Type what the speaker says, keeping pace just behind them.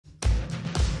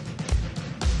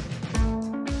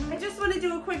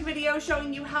do a quick video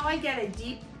showing you how I get a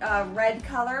deep red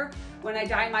color when I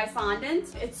dye my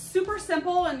fondant. It's super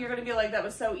simple and you're gonna be like, that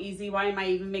was so easy, why am I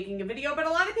even making a video? But a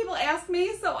lot of people ask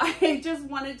me, so I just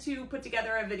wanted to put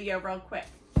together a video real quick.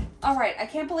 All right, I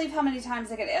can't believe how many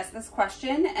times I get asked this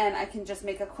question, and I can just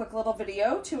make a quick little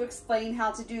video to explain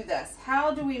how to do this.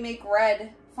 How do we make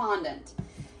red fondant?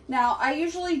 Now, I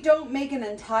usually don't make an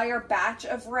entire batch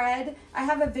of red. I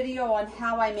have a video on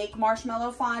how I make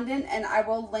marshmallow fondant, and I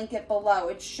will link it below.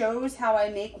 It shows how I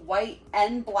make white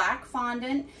and black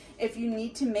fondant. If you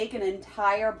need to make an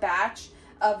entire batch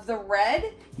of the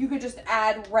red, you could just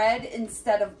add red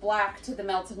instead of black to the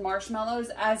melted marshmallows,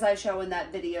 as I show in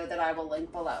that video that I will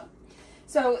link below.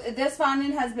 So this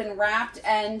fondant has been wrapped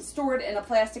and stored in a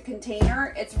plastic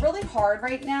container. It's really hard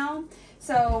right now.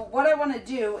 So what I want to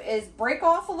do is break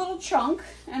off a little chunk,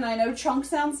 and I know chunk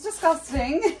sounds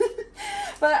disgusting,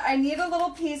 but I need a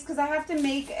little piece because I have to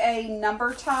make a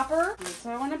number topper.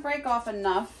 So I want to break off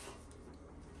enough.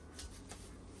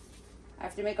 I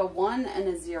have to make a 1 and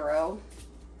a 0,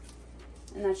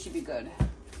 and that should be good.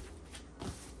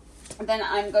 And then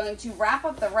I'm going to wrap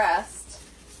up the rest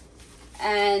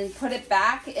and put it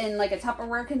back in like a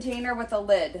Tupperware container with a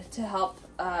lid to help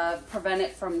prevent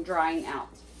it from drying out.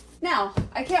 Now,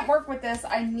 I can't work with this.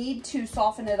 I need to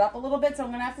soften it up a little bit, so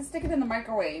I'm gonna have to stick it in the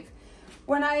microwave.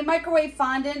 When I microwave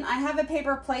fondant, I have a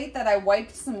paper plate that I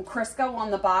wiped some Crisco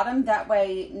on the bottom. That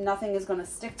way nothing is gonna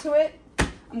stick to it.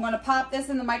 I'm gonna pop this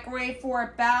in the microwave for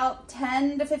about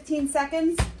 10 to 15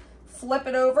 seconds, flip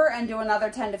it over and do another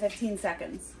 10 to 15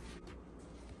 seconds.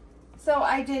 So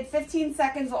I did 15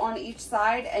 seconds on each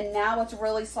side, and now it's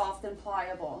really soft and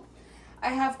pliable. I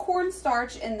have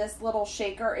cornstarch in this little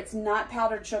shaker. It's not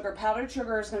powdered sugar. Powdered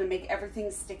sugar is going to make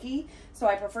everything sticky, so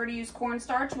I prefer to use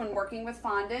cornstarch when working with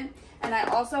fondant. And I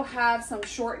also have some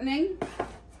shortening.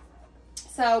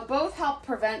 So both help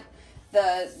prevent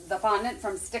the fondant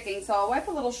from sticking. So I'll wipe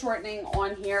a little shortening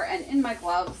on here and in my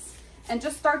gloves and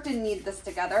just start to knead this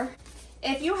together.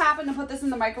 If you happen to put this in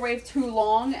the microwave too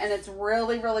long and it's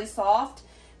really, really soft,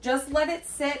 just let it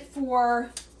sit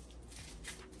for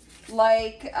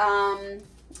like, I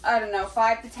don't know,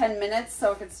 5 to 10 minutes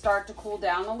so it could start to cool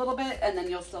down a little bit, and then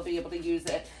you'll still be able to use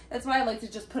it. That's why I like to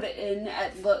just put it in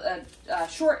at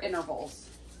short intervals.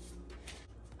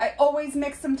 I always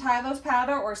mix some Tylose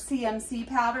powder or CMC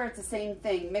powder. It's the same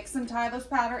thing. Mix some Tylose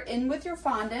powder in with your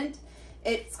fondant.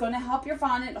 It's going to help your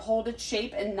fondant hold its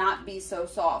shape and not be so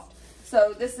soft.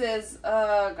 So this is,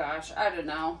 gosh, I don't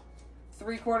know,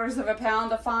 3/4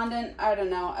 pound of fondant. I don't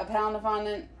know, a pound of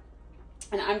fondant.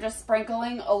 And I'm just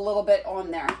sprinkling a little bit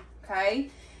on there, okay?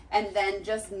 And then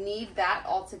just knead that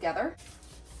all together.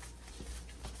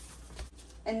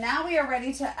 And now we are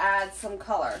ready to add some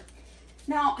color.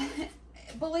 Now,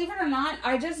 believe it or not,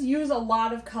 I just use a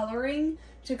lot of coloring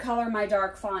to color my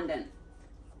dark fondant.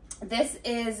 This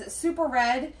is Super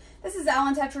Red. This is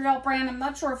Alan Tetriel brand. I'm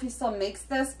not sure if he still makes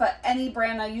this, but any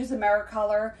brand, I use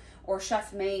AmeriColor or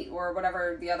Chef Mate or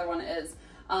whatever the other one is.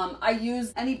 I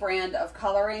use any brand of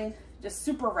coloring, just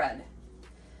Super Red.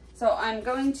 So I'm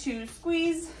going to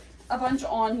squeeze a bunch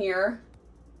on here,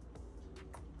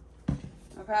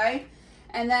 okay?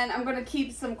 And then I'm gonna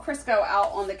keep some Crisco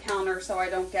out on the counter so I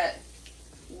don't get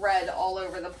red all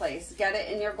over the place. Get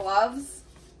it in your gloves,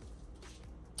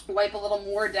 wipe a little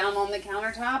more down on the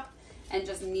countertop, and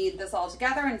just knead this all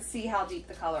together and see how deep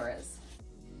the color is.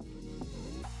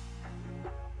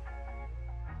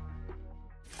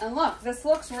 And look, this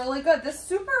looks really good. This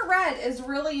Super Red is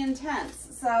really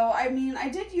intense. So, I mean, I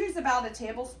did use about a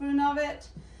tablespoon of it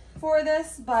for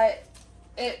this, but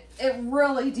it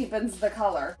really deepens the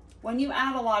color. When you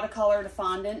add a lot of color to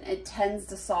fondant, it tends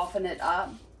to soften it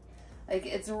up. Like,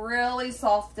 it's really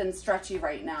soft and stretchy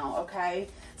right now, okay?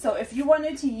 So if you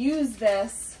wanted to use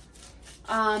this,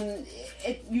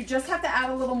 you just have to add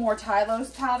a little more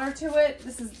Tylose powder to it.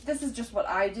 This is just what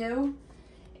I do.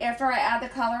 After I add the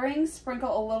coloring,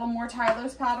 sprinkle a little more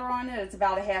Tylose powder on it. It's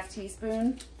about a ½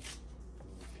 teaspoon.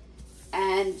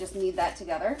 And just knead that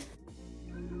together.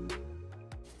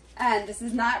 And this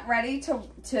is not ready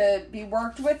to be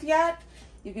worked with yet.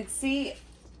 You could see,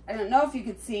 I don't know if you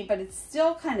could see, but it's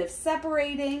still kind of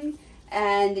separating,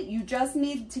 and you just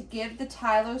need to give the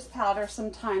Tylose powder some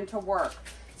time to work.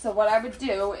 So what I would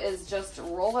do is just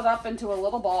roll it up into a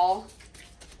little ball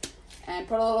and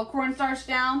put a little cornstarch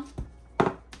down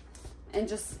and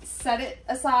just set it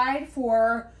aside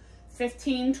for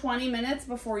 15-20 minutes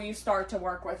before you start to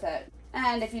work with it.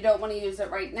 And if you don't want to use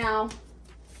it right now,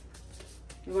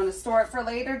 you want to store it for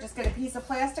later, just get a piece of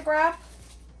plastic wrap,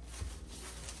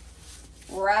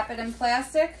 wrap it in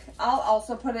plastic. I'll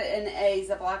also put it in a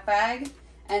Ziploc bag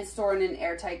and store in an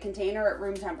airtight container at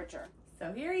room temperature.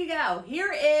 So here you go.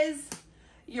 Here is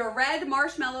your red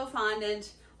marshmallow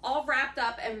fondant, all wrapped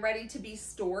up and ready to be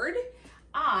stored.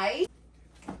 I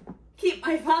keep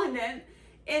my fondant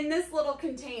in this little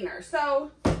container. So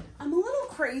I'm a little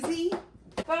crazy,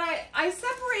 but I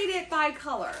separate it by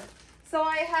color. So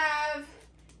I have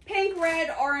pink,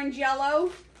 red, orange,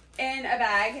 yellow in a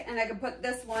bag, and I can put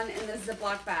this one in this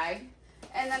Ziploc bag.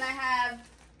 And then I have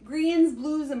greens,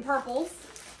 blues, and purples.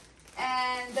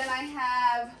 And then I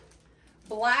have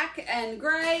black and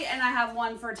gray, and I have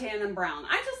one for tan and brown.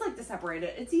 I just like to separate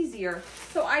it. It's easier.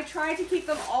 So I try to keep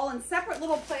them all in separate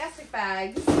little plastic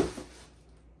bags,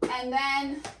 and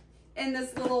then in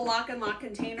this little lock and lock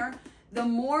container. The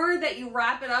more that you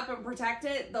wrap it up and protect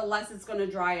it, the less it's going to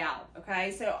dry out,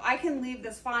 okay? So I can leave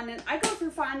this fondant. I go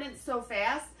through fondant so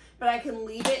fast, but I can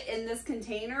leave it in this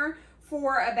container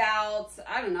for about,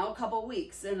 I don't know, a couple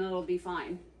weeks, and it'll be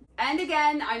fine. And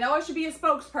again, I know I should be a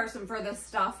spokesperson for this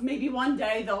stuff. Maybe one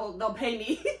day they'll pay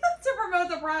me to promote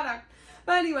the product.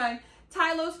 But anyway,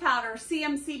 Tylose powder,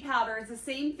 CMC powder, it's the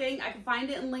same thing. I can find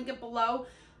it and link it below.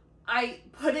 I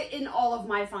put it in all of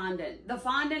my fondant. The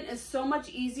fondant is so much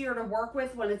easier to work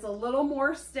with when it's a little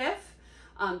more stiff.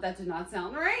 That did not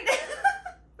sound right.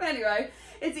 But anyway,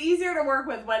 it's easier to work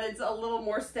with when it's a little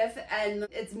more stiff and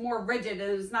it's more rigid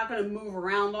and it's not going to move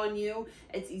around on you.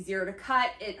 It's easier to cut.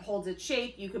 It holds its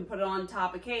shape. You can put it on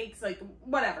top of cakes, like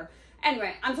whatever.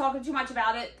 Anyway, I'm talking too much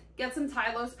about it. Get some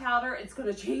Tylose powder. It's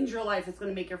going to change your life. It's going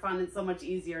to make your fondant so much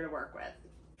easier to work with.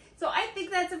 So I think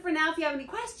that's it for now. If you have any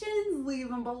questions, leave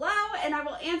them below and I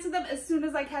will answer them as soon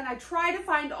as I can. I try to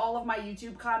find all of my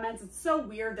YouTube comments. It's so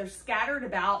weird. They're scattered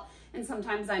about and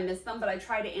sometimes I miss them, but I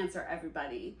try to answer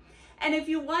everybody. And if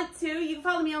you want to, you can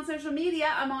follow me on social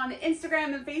media. I'm on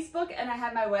Instagram and Facebook, and I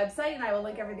have my website, and I will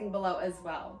link everything below as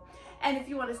well. And if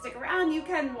you want to stick around, you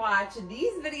can watch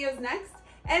these videos next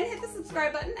and hit the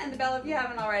subscribe button and the bell if you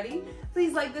haven't already.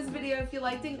 Please like this video if you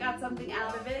liked it and got something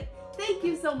out of it. Thank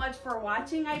you so much for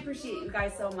watching. I appreciate you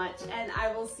guys so much, and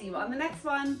I will see you on the next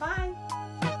one.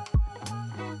 Bye.